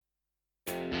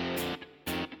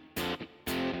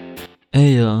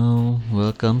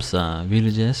Welcome sa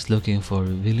Villages Looking for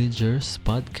Villagers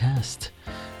Podcast.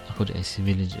 Ako di ay si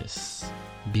Villages.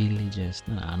 Villages.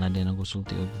 Naana din ang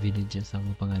gusulti og Villages.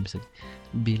 Ako pangayam sa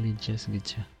Villages.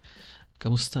 Gitya.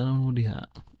 Kamusta naman mo diha?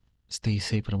 Stay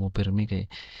safe ra mo permi kay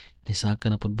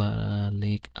nisaka na pud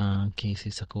balik ang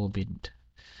cases sa COVID.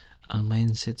 Ang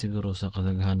mindset siguro sa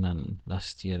kadaghanan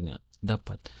last year nga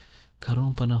dapat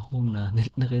karong panahon na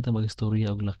nakita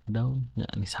mag-istorya og lockdown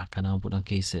nga nisaka na pud ang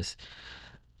cases,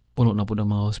 puno na po ng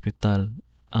mga hospital.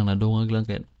 Ang nadungag lang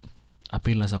kay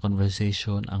apil na sa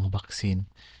conversation ang vaccine.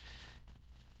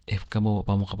 If kamo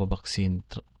pa mo kapabaksin,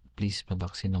 please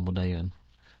pabaksin na mo dayon.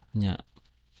 Nya,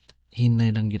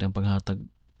 hinay lang gid ang panghatag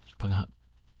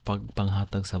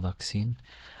sa vaccine.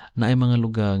 Na ay mga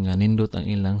lugar nga nindot ang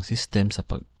ilang system sa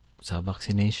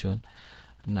vaccination.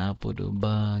 Na po do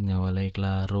ba nga walay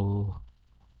klaro.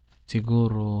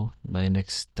 Siguro by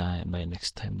next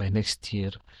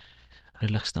year,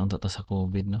 relax na unta ta sa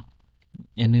COVID, no?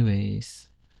 Anyways,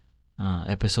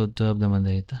 episode 12 naman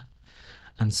dito.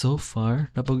 And so far,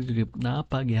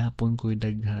 napagyapon ko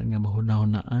daghan nga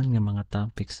mahuna-hunaan nga mga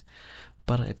topics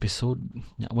para episode.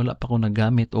 Wala pa ko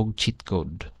nagamit og cheat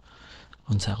code.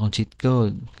 Unsa akong cheat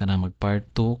code? Kanang mag part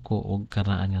 2 ko og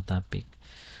karaan nga topic.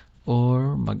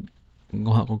 Or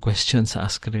guha ko question sa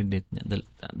Ask Reddit.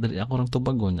 Dali ako rang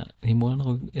tubagon na. Himo na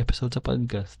ko episode sa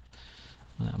podcast.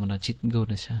 Na cheat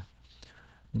code na siya.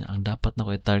 Ang dapat na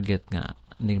ko i-target nga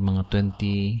ni mga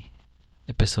 20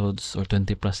 episodes or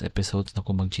 20 plus episodes na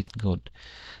ko mag-cheat code.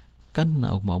 Kan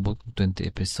na og maabot og 20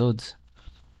 episodes.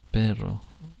 Pero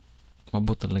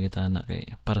mabot talaga ta na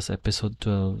kay para sa episode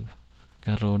 12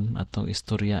 karon atong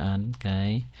istoryaan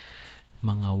kay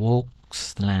mga woke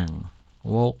slang.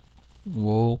 Woke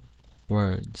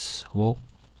words, woke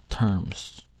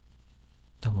terms.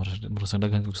 Tamo sa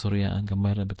daghang istoryaan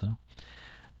gamay ra bitaw.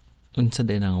 Unsa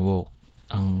din ang woke?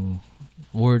 Ang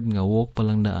word nga woke pa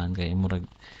lang daan kay murag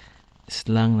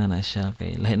slang na siya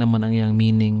kay lahi naman ang iyang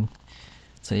meaning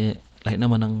sa lahi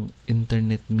naman ang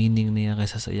internet meaning niya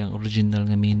kaysa sa iyang original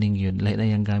nga meaning yun. Lahi na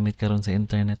iyang gamit karon sa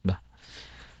internet ba.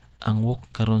 Ang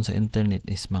woke karon sa internet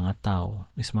is mga tao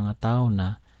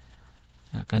na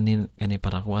kani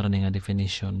para kuwara ni nga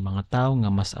definition, mga tao nga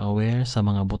mas aware sa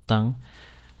mga butang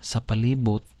sa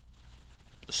palibot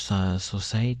sa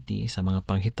society, sa mga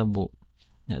panghitabo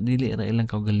nga dili ra ilang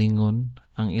kaugalingon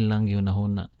ang ilang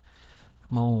ginahuna.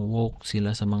 Mao woke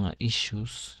sila sa mga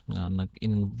issues nga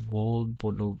nag-involve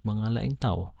po og mga laing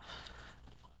tao.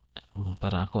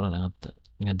 Para ako ra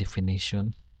nga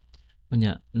definition.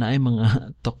 Unya, naay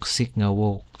mga toxic nga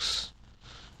wokes.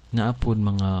 Naapod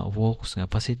mga wokes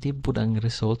nga positive pud ang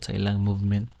result sa ilang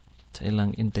movement, sa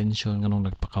ilang intention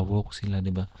nganong nagpaka-woke sila, di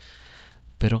ba?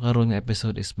 Pero karon nga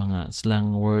episode is mga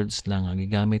slang words lang nga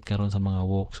gigamit karon sa mga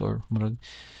wokes or murag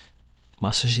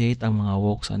ma-associate ang mga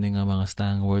wokes ani nga mga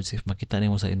slang words if makita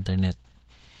nimo sa internet.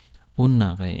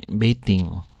 Una kay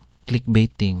baiting,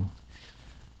 clickbaiting.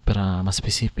 Para mas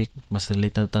specific, mas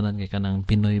related tanan kay kanang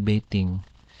Pinoy baiting.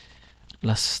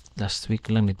 Last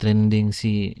week lang ni trending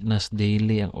si Nas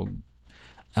Daily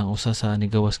ang usa sa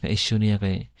nigawas nga issue niya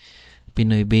kay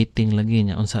Pinoy baiting lagi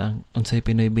niya. Unsay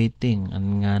Pinoy baiting?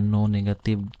 Ang ngano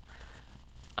negative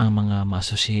ang mga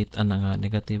ma-associate ang nga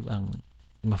negative ang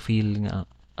ma-feel nga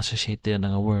associated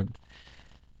ang nga word.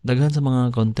 Daghan sa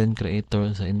mga content creator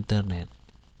sa internet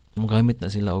mogamit na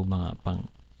sila og mga pang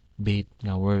bait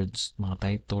nga words, mga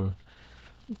title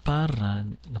para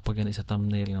napagani sa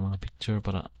thumbnail nga mga picture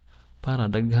para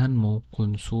daghan mo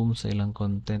consume sa ilang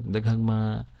content, daghang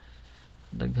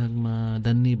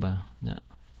dani ba na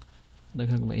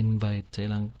daghang ma-invite sa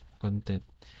ilang content.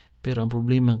 Pero ang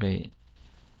problema kay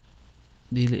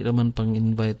dili raman pang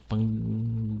invite pang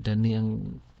dani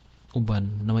ang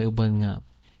uban na may uban nga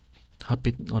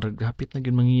hapit na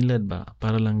gyud mangilad ba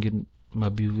para lang gyud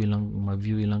ma-view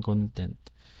ilang content.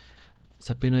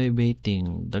 Sa Pinoy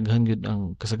baiting daghan gyud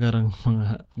ang kasagarang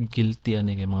mga guilty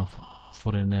ani kay mga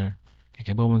foreigner.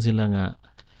 Kay man sila nga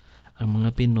ang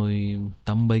mga Pinoy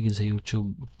tambay gyud sa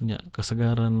YouTube nya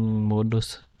kasagaran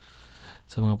modus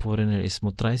sa mga foreigner is mo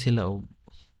try sila og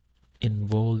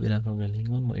involved ilang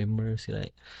kagalingon mo immerse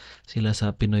sila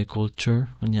sa Pinoy culture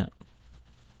nya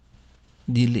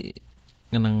dili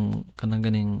kanang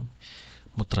ganing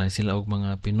mo try sila og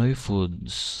mga Pinoy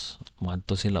foods,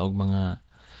 moadto sila og mga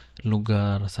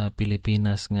lugar sa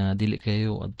Pilipinas nga dili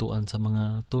kayo adtuan sa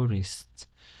mga tourists,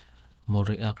 mo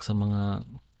react sa mga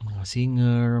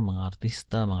singer, mga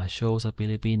artista, mga show sa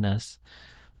Pilipinas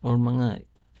or mga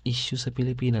issue sa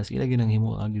Pilipinas. Ila gyud ang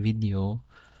himuag video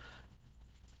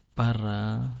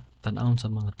para tan-awon sa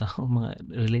mga tao mga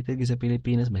related gyud sa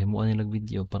Pilipinas, mahimuan nila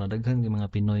video para daghan gyud mga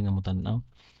Pinoy nga mo tan-aw.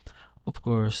 of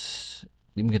course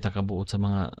di man kita kabuot sa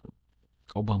mga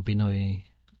kaubang Pinoy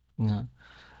nga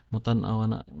mutan-aw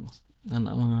na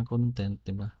mga content,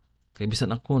 di ba? Kay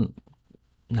bisan ako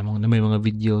na may mga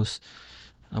videos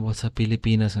about sa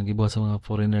Pilipinas nga gibuhat sa mga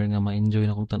foreigner nga ma-enjoy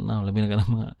na kong tan-aw, labi na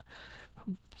kanang mga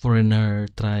foreigner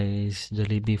tries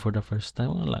Jollibee for the first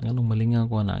time. Wala nga nung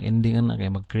malingaw ko na ending na kay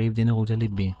mag-crave din ako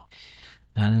Jollibee.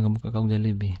 Nahanan ko makakaw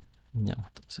Jollibee. Nya,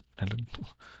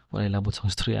 wala labot sa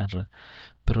istorya ra.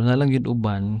 Pero nalang yun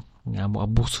uban nga mo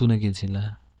abuso na gid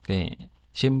sila. Kay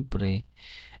syempre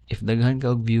if daghan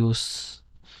ka og views,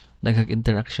 daghang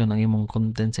interaction ang imong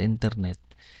content sa internet,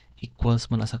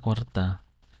 equals man na sa kwarta.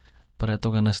 Para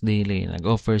to kanas daily,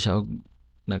 nag-offer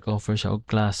siya og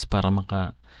class para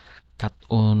maka cut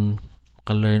on,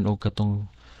 maka-learn og katong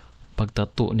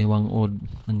pagtato ni Wangod.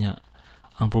 Nya,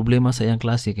 ang problema sa iyang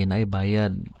klase kay naay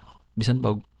bayad. Bisan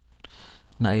pa og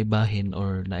naay bahin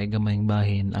or naay gamayng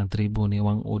bahin ang tribo ni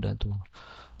Wangod ato.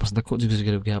 Pas dako jud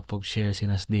siguro gyapon share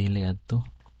sinas daily adto.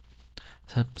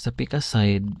 Sa pika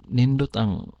side,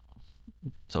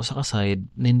 sa usa ka side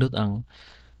nindot ang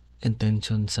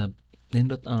intention sa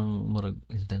nindot ang murag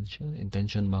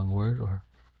intention bang word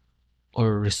or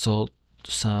result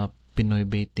sa Pinoy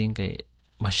baiting kay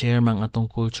ma-share mang atong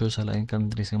culture sa laing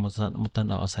countries nga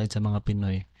mutan-aw aside sa mga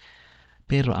Pinoy.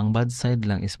 Pero ang bad side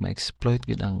lang is ma-exploit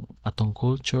gid ang atong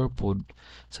culture pod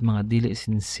sa mga dili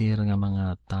sincere nga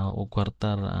mga tao o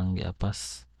kwarta ra ang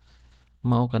giapas.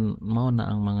 Mao na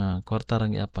ang mga kwarta ra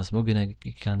ang giapas mo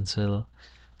cancel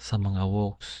sa mga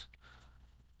walks.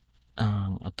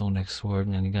 Ang atong next word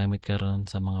nga gigamit karon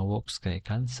sa mga walks kay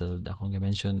canceled akong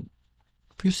gi-mention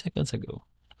few seconds ago.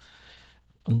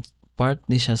 Part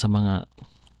ni siya sa mga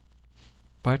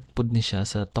part pod ni siya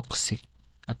sa toxic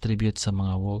attribute sa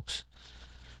mga walks.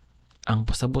 Ang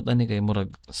pasabot ani kay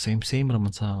murag same raman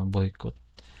sa boycott.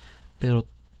 Pero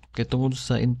kay tungod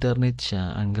sa internet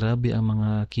siya, ang grabe ang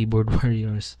mga keyboard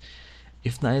warriors.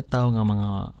 If naay tawo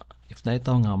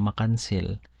nga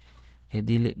makancel, eh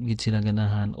dili gid sila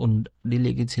ganahan, dili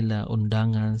gid sila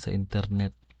undangan sa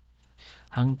internet.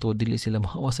 Hangtod dili sila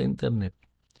maawa sa internet.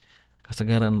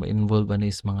 Kasagaran ma-involve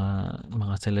ani is mga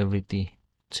celebrity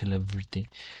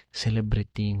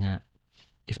nga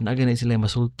if na gani sila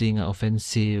masulti nga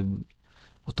offensive,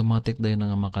 automatic dayon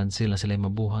nga makancel na sila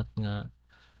mabuhat nga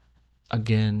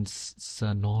against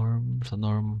sa norm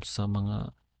sa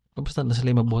mga basta na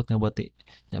sila mabuhat nga bati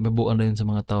nya mabuan na yun sa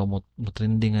mga tao mo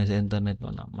trending nga sa internet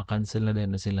na makancel na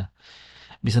din na sila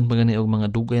bisan pa gani og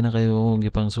mga dugay na kayo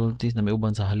gipang sulti na may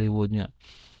uban sa Hollywood nga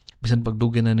bisan pag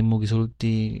dugay na nimo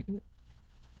gisulti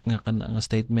nga kana nga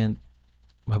statement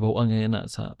mabaw nga na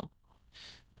sa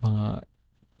mga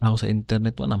tao sa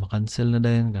internet wala makancel na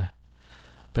dayon ka.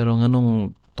 Pero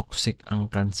nganong toxic ang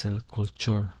cancel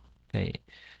culture kay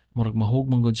murag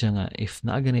mahugmang gud siya nga if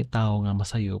naa gani tawo nga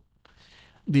masayop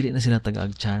dili na sila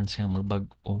tagag chance nga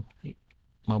magbag-o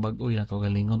ilang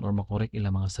kaugalingon or makorek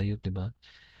ilang mga sayop, di ba?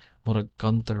 Murag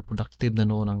counterproductive na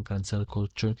noon ang cancel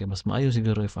culture kay mas maayo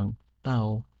siguro if ang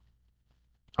tao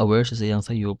aware siya sa iyang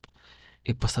sayop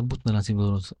ipasabot na lang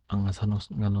siguro ang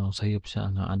ngano sayop siya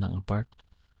nga anang ang part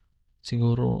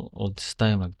siguro all this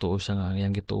time nagtuo siya nga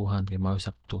iyang gituuhan kay mao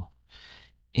sakto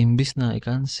imbis na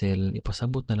i-cancel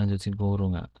ipasabot na lang jud siguro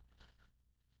nga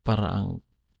para ang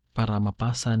para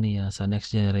mapasa niya sa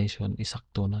next generation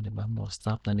isakto na, di ba? Mo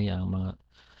stop na niya ang mga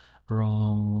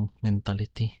wrong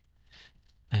mentality.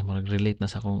 Ay mo relate na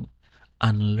sa akong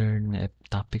unlearn nga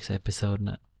topic sa episode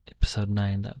 9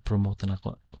 na promote na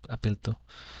ako appeal to.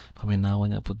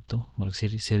 Paminawan niya po to. Murag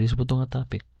serious po to nga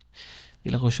topic.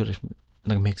 Ila ko sure if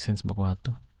nag-make sense ba ko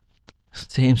ato.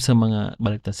 Same sa mga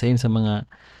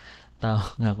tao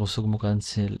nga kusog mo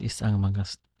cancel is ang mga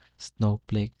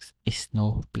snowflakes.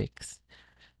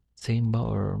 Same ba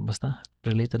or basta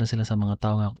related na sila sa mga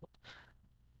tao nga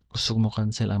kusog mo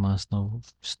cancel ang mga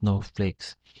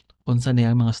snowflakes. Unsa ni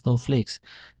ang mga snowflakes?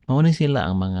 Mao ni sila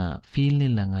ang mga feel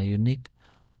nila nga unique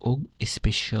ug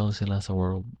special sila sa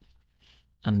world.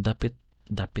 Ang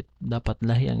dapat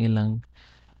lahi ang ilang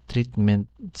treatment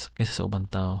kaysa sa ubang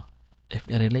tao. If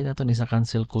i-relate nato ni sa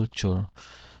cancel culture,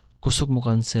 kusog mo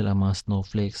cancel ang mga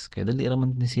snowflakes kay dali ra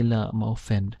man ni sila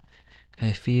ma-offend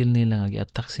kay feel nila nga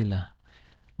gi-attack sila.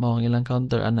 Mao ang ilang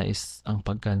counter ana is ang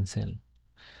pag-cancel.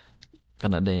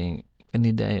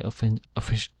 Kanida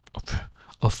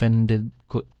offended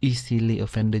easily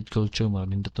offended culture mo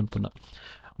ninduton po na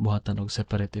buhatan og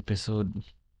separate episode,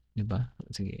 di ba?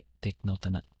 Sige, take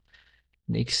note na.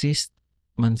 Na-exist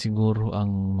man siguro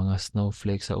ang mga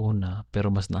snowflake sa una pero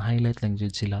mas na-highlight lang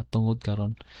jud sila tungod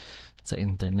karon sa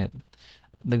internet.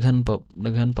 Daghan pa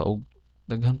og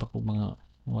mga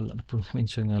wala na po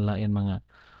mention nga lain mga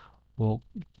woke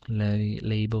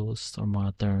labels or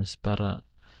mga terms para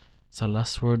sa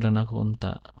last word lang ako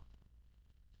unta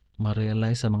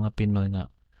ma-realize sa mga Pinoy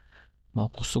nga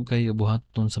maukusog kayo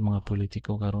buhaton sa mga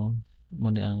politiko karon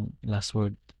mo ni ang last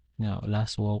word nga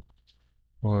last woke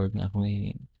word nga akong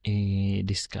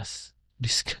i-discuss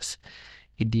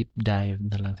i-deep dive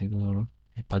na lang siguro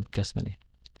podcast man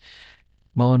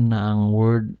mao na ang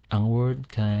word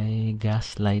kay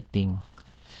gaslighting.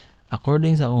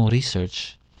 According sa akong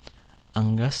research,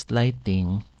 ang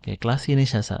gaslighting kay klase ni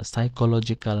siya sa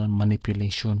psychological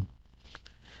manipulation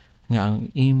nga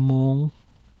ang imong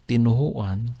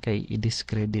tinuhuan kay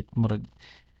i-discredit murag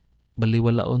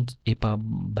baliwalaon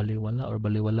ipabaliwala or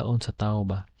baliwalaon sa tao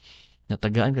ba nga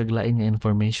tagaan kag lain nga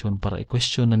information para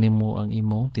i-question na nimo ang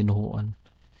imong tinuhuan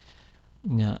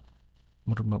nga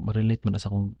ma-relate man na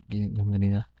sa akong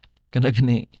ganina kada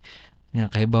gani nga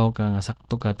kahibaw ka nga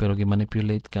sakto ka pero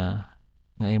gi-manipulate ka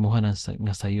nga imuha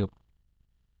nga sayop,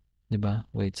 di ba?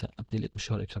 Wait sa dili ko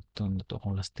sure if sakto na to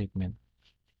akong last statement.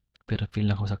 Pero feel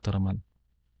na ko sakto raman.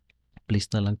 Please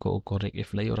na lang ko og correct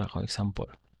if layo ra ko example.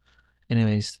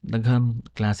 Anyways, daghang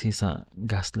klase sa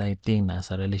gaslighting na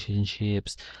sa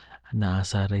relationships, na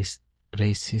sa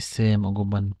racism o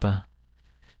guban pa.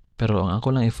 Pero ang ako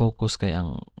lang i-focus kay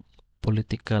ang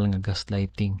political nga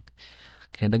gaslighting.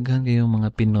 Kaya daghan kayong mga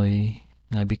Pinoy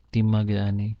nga biktima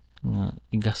gyani nga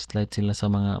i-gaslight sila sa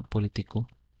mga politiko.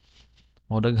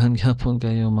 O daghan gyapon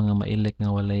kayo mga mailek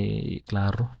nga walay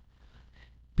klaro.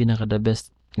 Pinaka the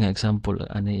best nga example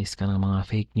ani is kanang mga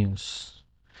fake news.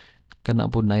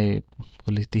 Kana po na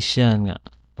politician nga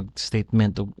pag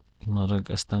statement og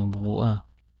murag astang buua.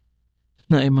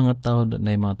 Na ay mga tao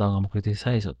nga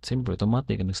mo-criticize at siyempre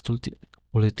automatic ang nagsulti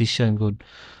politician good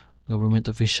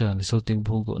government official resulting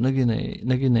bugo naging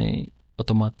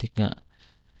automatic nga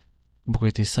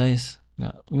mo-criticize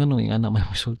nga nganong ingana may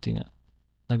resulti nga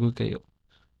nagud kayo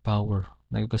power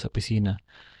nagud ka sa opisina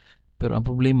pero ang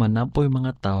problema napoy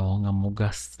mga tao nga mo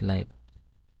gaslight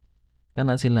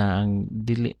kana sila ang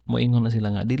dili moingon na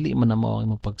sila nga dili man na mao ang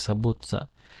imong pagsabot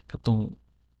sa katong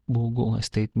bugo nga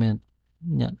statement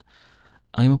nya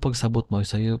ang imong pagsabot mo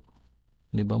sayop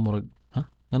di ba murag ha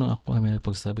nganong ako ay may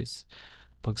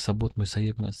pagsabot mo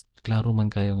sayop nga klaro man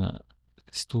kayo nga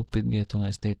stupid gito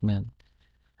nga statement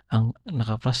ang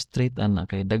naka-frustrate ana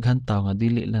kay daghan tao nga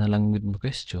dili na lang gud mo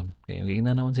question kay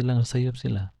ina naman sila nga sayop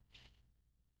sila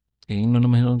kay ingnon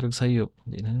naman hinon kag sayop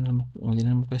di na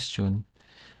mo question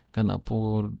kana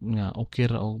po nga okay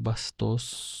ra og bastos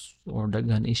or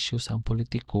daghan issues ang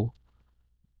politiko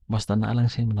basta na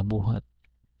lang siya nabuhat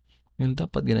well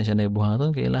dapat gina siya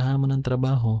naibuhaton kay ilaha man ang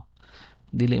trabaho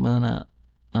dili man na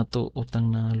nato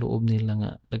utang na loob nila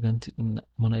nga daghan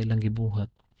mo na ilang gibuhat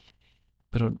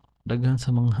pero daghan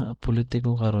sa mga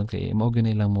politiko karon kay mao gyud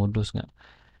ilang modus nga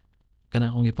kana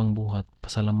akong gipangbuhat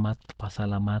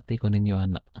pasalamati ko ninyo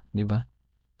ana di ba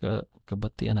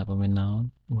kabati ana paminaon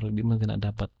murag di man gina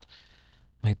dapat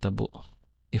mahitabo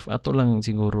if ato lang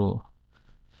siguro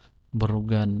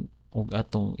barugan og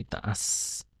atong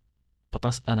itaas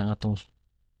patas-an ang atong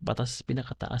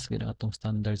pinakataas gyud ang atong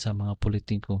standard sa mga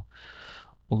politiko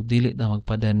ug dili na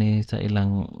magpadani sa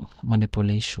ilang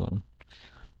manipulation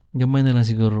gamay na lang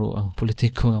siguro ang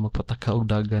politiko nga magpataka og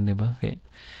dagan di ba kay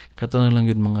kato na lang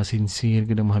gyud mga sincere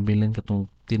gyud ang mahabilin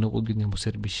katong tinuod gyud nga mo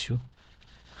serbisyo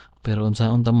pero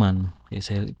unsaon ta man kay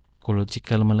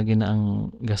psychological man lagi na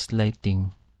ang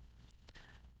gaslighting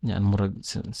yan murag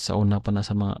sa una pa na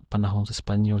sa mga panahon sa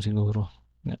Espanyol siguro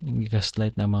nga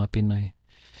gaslight na mga Pinoy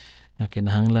nga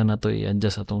kinahanglan nato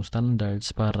i-adjust atong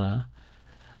standards para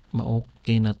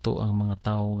ma-okay na to ang mga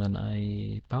tao nga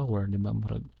naay power di ba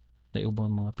murag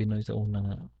naubang mga Pinoy sa una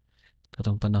nga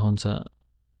katong panahon sa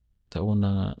una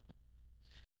nga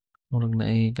murag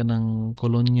naay kanang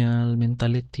colonial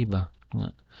mentality ba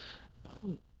nga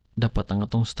dapat ang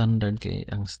atong standard kay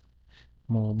ang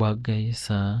mo bagay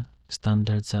sa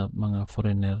standard sa mga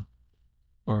foreigner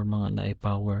or mga naay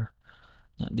power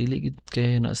na dili gid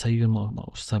kay na sayon mo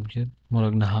mausab gyud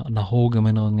murag nahoga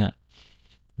man noon nga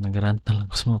nagrant na lang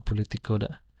ko sa mga politiko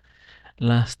da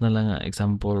last na lang nga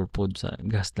example pod sa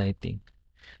gaslighting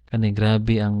kani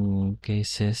grabe ang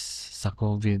cases sa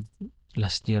COVID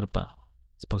last year pa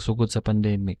sa pagsugod sa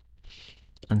pandemic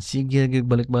ang sige gyud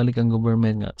balik-balik ang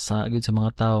government nga sa gyud sa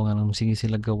mga tao nga nang sige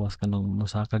sila gawas kanang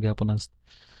musaka gyapon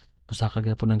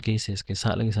ng cases kay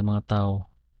sa lagi sa mga tao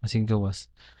masig gawas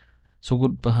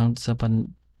sugod pa sa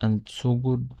ang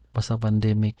sugod pa sa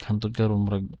pandemic hantod karon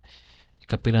murag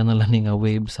ikapila na lang ni nga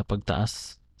wave sa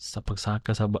pagtaas sa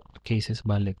pagsaka sa cases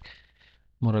balik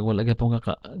murag wala gyapon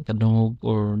kadungog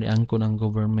or niangkon ang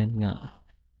government nga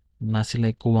na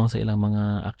sila kuwang sa ilang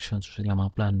mga actions sa ilang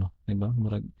mga plano di ba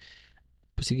murag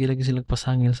sige lagi sila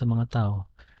pasangil sa mga tao.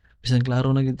 Bisan klaro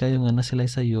na gid kayo nga na sila'y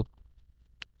sayop,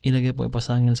 ilagay po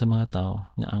ipasangil sa mga tao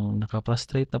nga ang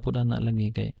naka-frustrate na pud ana lagi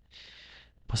kay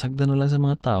pasagdan na lang sa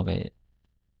mga tao kay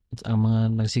ang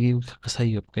mga nagsige og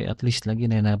kasayop kay at least lagi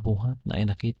na nabuhat na ay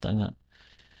nakita nga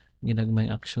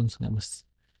ginagmay actions nga mas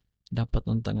dapat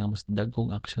unta nga mas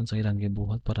dagkong action sa ilang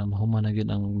gibuhat para mahuman na gyud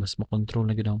ang mas makontrol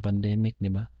na gyud ang pandemic, di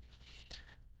ba?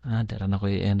 Dara na ko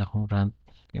i-end akong rant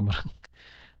kay murag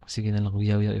sige na lang kog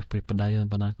yaw-yaw if padayon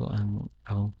pa nako ang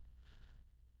akong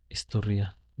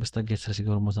istorya. Basta gets ra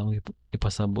siguro mo sa akong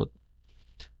ipasabot.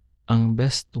 Ang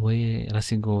best way ra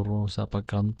siguro sa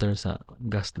pag-counter sa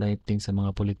gaslighting sa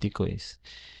mga politiko is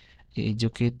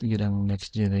i-educate gyud ang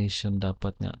next generation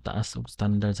dapat nga taas og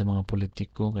standard sa mga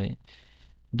politiko kay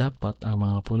dapat ang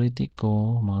mga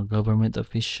politiko, mga government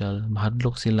official,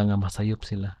 mahadlok sila nga masayop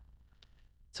sila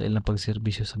sa ilang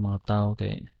pagserbisyo sa mga tao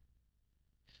kay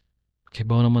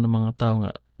bawo naman ang mga tao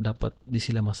nga dapat di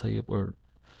sila masayop or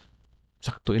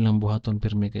sakto ilang buhaton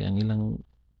pirmi kay ang ilang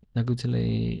nagud sila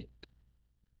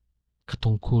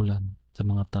katungkulan sa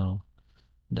mga tao.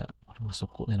 Da,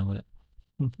 masuko na wala.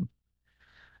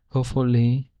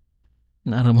 Hopefully,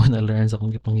 naara mo na learn sa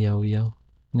akong gipangyaw-yaw.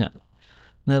 Nga,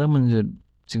 naraman jud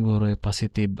siguro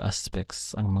positive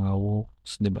aspects ang mga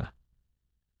walks, di ba?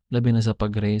 Labi na sa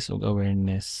pag-raise og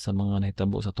awareness sa mga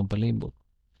nahitabo sa atong palibot.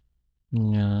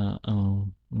 Nga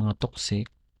ang mga toxic,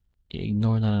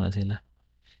 i-ignore na lang na sila.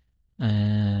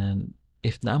 And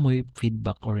if naamoy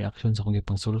feedback or reaction sa akong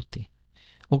gipangsulti,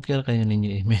 okay ra kayo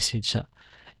ninyo i-message sa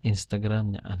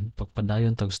Instagram niya ang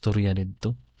pagpadayon tag storya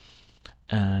didto.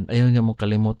 And ayaw nga mo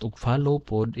kalimot og follow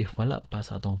pod if wala pa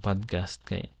sa atong podcast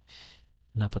kay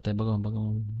napatay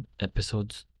bagong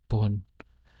episodes pohon.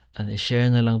 And i-share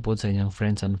na lang po sa inyong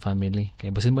friends and family.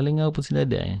 Kay basin malingaw po sila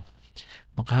di ay.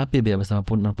 Makahappy ba basta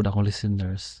mapunan po akong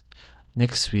listeners.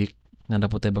 Next week, na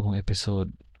po tayo bagong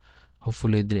episode.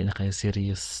 Hopefully, dili na kayo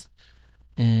serious.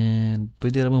 And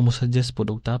pwede ra mo suggest po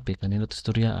og topic kanino to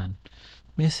istoryaan.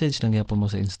 Message lang yapon mo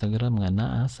sa Instagram nga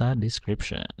naa sa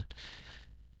description.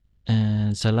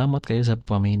 And salamat kayo sa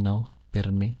paminaw,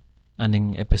 Permi.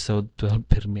 Aning episode 12,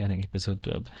 Permi, aning episode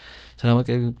 12. Salamat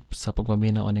kayo sa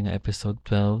pagpaminaw aning episode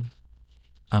 12.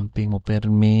 Amping mo,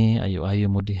 Permi. Ayo-ayo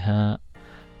mo diha.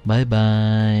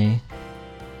 Bye-bye.